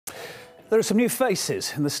There are some new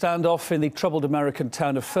faces in the standoff in the troubled American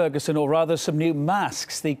town of Ferguson, or rather some new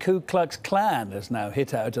masks. The Ku Klux Klan has now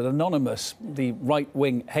hit out at Anonymous. The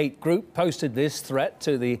right-wing hate group posted this threat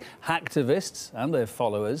to the hacktivists and their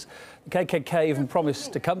followers. The KKK even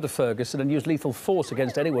promised to come to Ferguson and use lethal force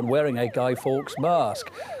against anyone wearing a Guy Fawkes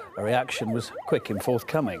mask. A reaction was quick and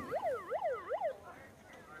forthcoming.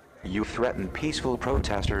 You threaten peaceful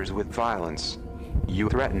protesters with violence. You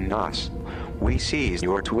threaten us. We seized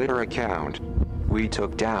your Twitter account. We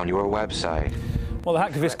took down your website. Well, the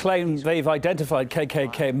hacktivists claim they've identified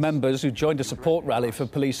KKK members who joined a support rally for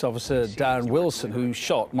police officer Darren Wilson, who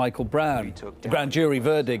shot Michael Brown. The grand jury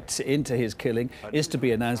verdict into his killing is to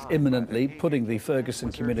be announced imminently, putting the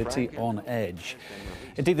Ferguson community on edge.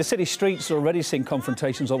 Indeed, the city streets are already seeing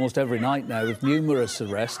confrontations almost every night now, with numerous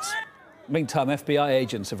arrests. Meantime, FBI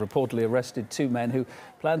agents have reportedly arrested two men who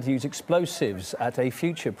plan to use explosives at a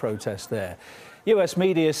future protest there. US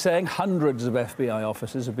media is saying hundreds of FBI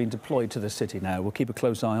officers have been deployed to the city now. We'll keep a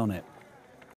close eye on it.